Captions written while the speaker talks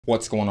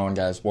What's going on,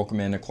 guys? Welcome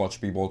in to Clutch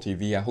B-Ball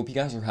TV. I hope you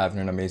guys are having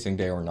an amazing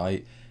day or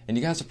night. And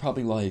you guys are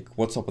probably like,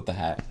 what's up with the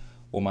hat?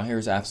 Well, my hair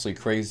is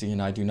absolutely crazy and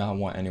I do not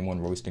want anyone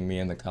roasting me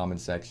in the comment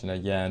section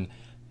again.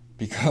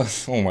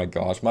 Because, oh my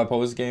gosh, my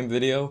post-game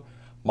video,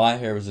 my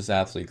hair was just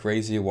absolutely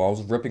crazy. While I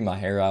was ripping my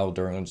hair out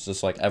during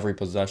just like every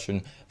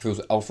possession. If it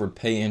was Alfred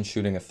Payton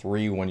shooting a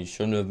 3 when he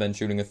shouldn't have been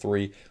shooting a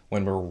 3.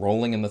 When we were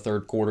rolling in the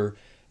third quarter.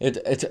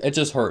 It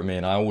just hurt me,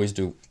 and I always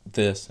do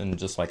this, and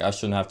just like, I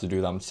shouldn't have to do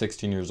that. I'm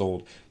 16 years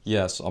old.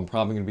 Yes, I'm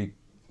probably going to be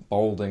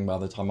balding by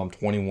the time I'm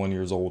 21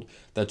 years old.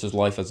 That's just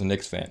life as a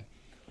Knicks fan.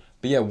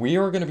 But yeah, we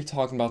are going to be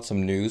talking about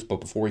some news,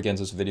 but before we get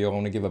into this video, I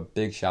want to give a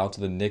big shout out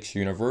to the Knicks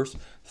universe.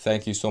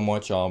 Thank you so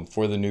much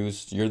for the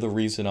news. You're the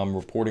reason I'm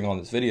reporting on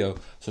this video,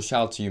 so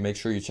shout out to you. Make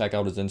sure you check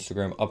out his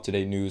Instagram,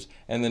 up-to-date news,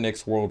 and the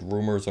Knicks world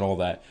rumors and all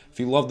that. If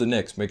you love the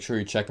Knicks, make sure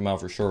you check him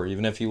out for sure.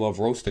 Even if you love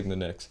roasting the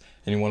Knicks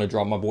and you want to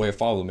drop my boy a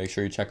follow, make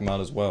sure you check him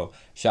out as well.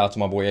 Shout out to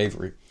my boy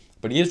Avery.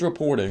 But he is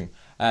reporting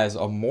as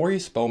Omari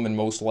Spellman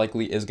most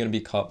likely is going to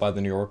be cut by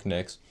the New York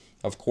Knicks.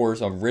 Of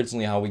course,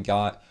 originally how we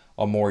got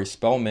Omari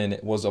Spellman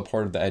was a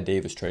part of the Ed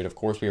Davis trade. Of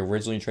course, we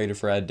originally traded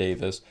for Ed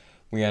Davis.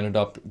 We ended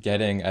up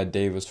getting Ed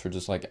Davis for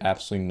just like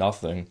absolutely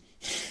nothing.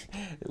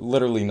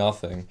 Literally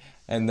nothing.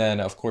 And then,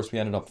 of course, we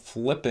ended up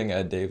flipping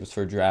Ed Davis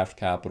for draft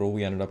capital.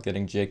 We ended up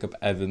getting Jacob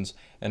Evans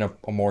and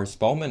Omari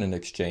Spellman in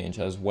exchange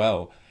as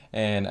well.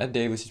 And Ed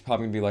Davis is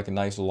probably going to be like a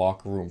nice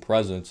locker room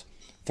presence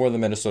for the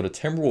Minnesota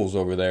Timberwolves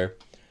over there.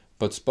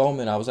 But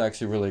Spellman, I was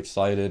actually really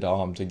excited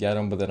to get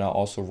him, but then I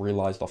also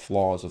realized the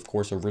flaws. Of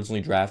course, originally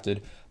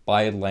drafted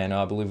by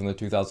Atlanta, I believe in the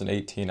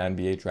 2018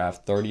 NBA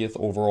draft, 30th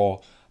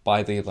overall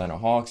by the Atlanta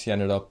Hawks. He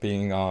ended up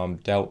being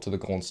dealt to the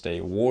Golden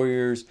State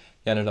Warriors.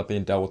 He ended up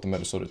being dealt with the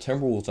Minnesota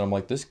Timberwolves. And I'm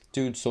like, this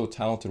dude's so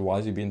talented. Why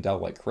is he being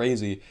dealt like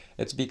crazy?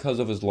 It's because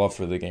of his love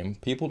for the game.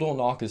 People don't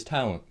knock his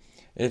talent.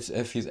 It's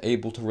if he's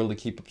able to really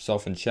keep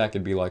himself in check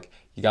and be like,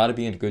 you got to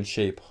be in good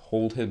shape,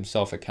 hold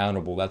himself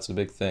accountable. That's the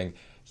big thing.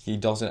 He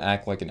doesn't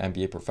act like an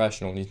NBA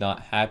professional, and he's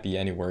not happy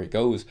anywhere he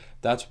goes.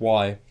 That's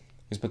why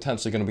he's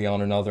potentially going to be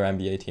on another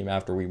NBA team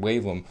after we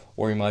waive him,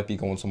 or he might be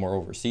going somewhere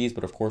overseas.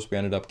 But of course, we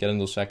ended up getting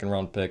those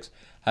second-round picks,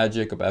 had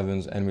Jacob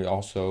Evans, and we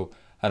also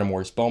had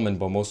Omari Spellman,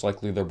 but most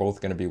likely they're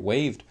both going to be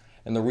waived.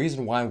 And the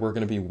reason why we're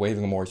going to be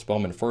waiving Omari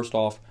Spellman, first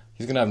off,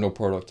 he's going to have no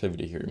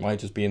productivity here. He might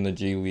just be in the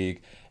G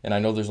League, and I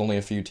know there's only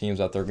a few teams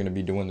that they're going to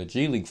be doing the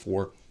G League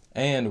for,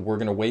 and we're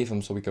going to waive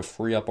him so we could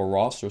free up a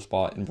roster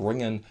spot and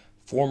bring in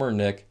former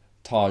Knick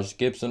Taj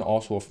Gibson,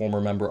 also a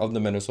former member of the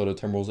Minnesota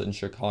Timberwolves and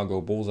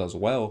Chicago Bulls as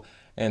well.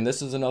 And this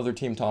is another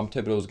team Tom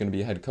Thibodeau is going to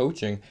be head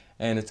coaching,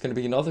 and it's going to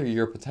be another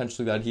year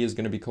potentially that he is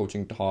going to be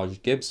coaching Taj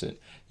Gibson.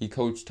 He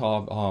coached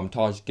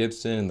Taj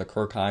Gibson in the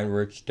Kirk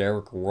Heinrich,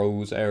 Derrick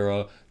Rose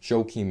era,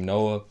 Joakim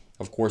Noah,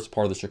 of course,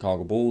 part of the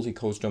Chicago Bulls. He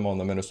coached him on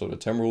the Minnesota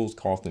Timberwolves,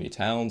 Karl-Anthony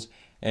Towns,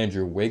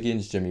 Andrew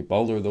Wiggins, Jimmy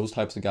Butler, those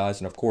types of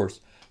guys. And of course,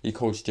 he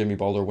coached Jimmy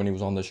Butler when he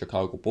was on the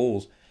Chicago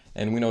Bulls.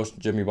 And we know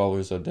Jimmy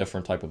Butler is a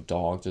different type of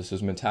dog. Just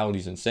his mentality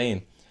is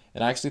insane.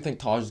 And I actually think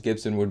Taj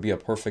Gibson would be a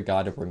perfect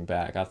guy to bring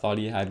back. I thought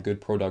he had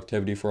good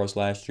productivity for us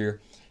last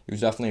year. He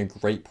was definitely a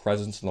great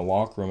presence in the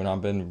locker room, and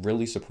I've been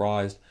really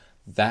surprised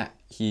that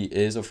he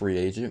is a free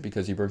agent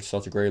because he brings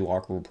such a great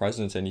locker room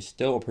presence, and he's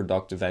still a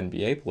productive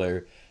NBA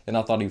player. And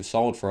I thought he was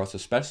solid for us,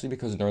 especially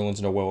because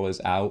Nerlens Noel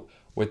is out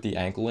with the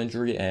ankle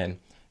injury, and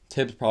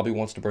Tibbs probably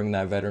wants to bring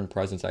that veteran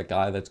presence, that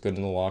guy that's good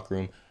in the locker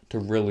room, to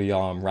really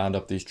round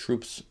up these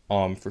troops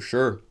for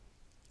sure,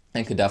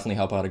 and could definitely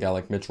help out a guy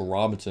like Mitchell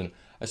Robinson,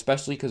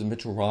 especially because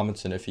Mitchell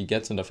Robinson, if he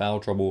gets into foul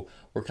trouble,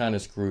 we're kind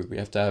of screwed. We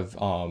have to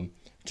have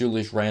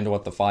Julius Randle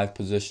at the 5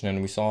 position,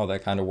 and we saw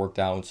that kind of worked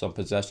out in some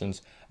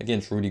possessions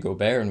against Rudy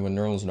Gobert. And when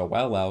Nerlens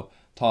Noel out,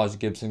 Taj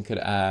Gibson could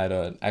add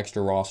an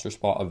extra roster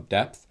spot of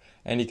depth,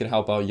 and he could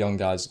help out young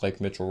guys like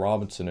Mitchell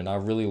Robinson. And I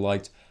really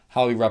liked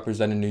how he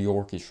represented New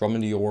York. He's from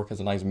New York, has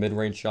a nice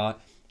mid-range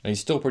shot, and he's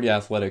still pretty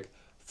athletic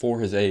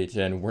for his age,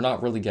 and we're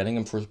not really getting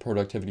him for his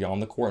productivity on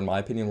the court. In my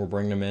opinion, we're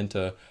bringing him in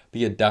to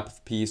be a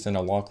depth piece and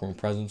a locker room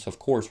presence. Of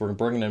course, we're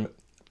bringing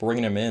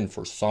him in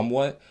for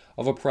somewhat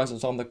of a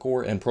presence on the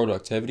court and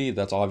productivity.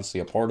 That's obviously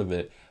a part of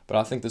it, but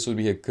I think this would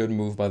be a good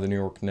move by the New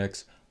York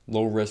Knicks.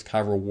 Low risk, high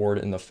reward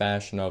in the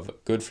fashion of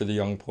good for the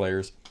young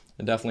players,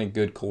 and definitely a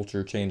good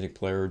culture-changing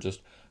player, just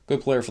good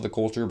player for the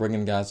culture,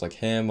 bringing guys like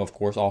him, of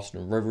course,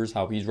 Austin Rivers,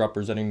 how he's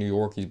representing New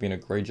York. He's doing a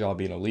great job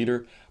being a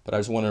leader, but I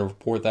just wanted to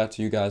report that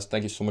to you guys.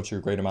 Thank you so much for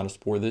your great amount of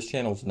support. This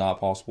channel is not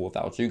possible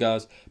without you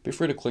guys. Be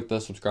free to click the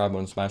subscribe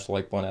button, smash the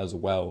like button as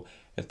well.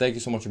 And thank you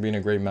so much for being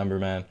a great member,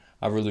 man.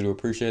 I really do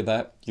appreciate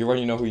that. You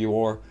already know who you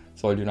are,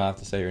 so I do not have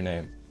to say your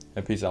name.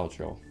 And peace out,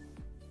 y'all.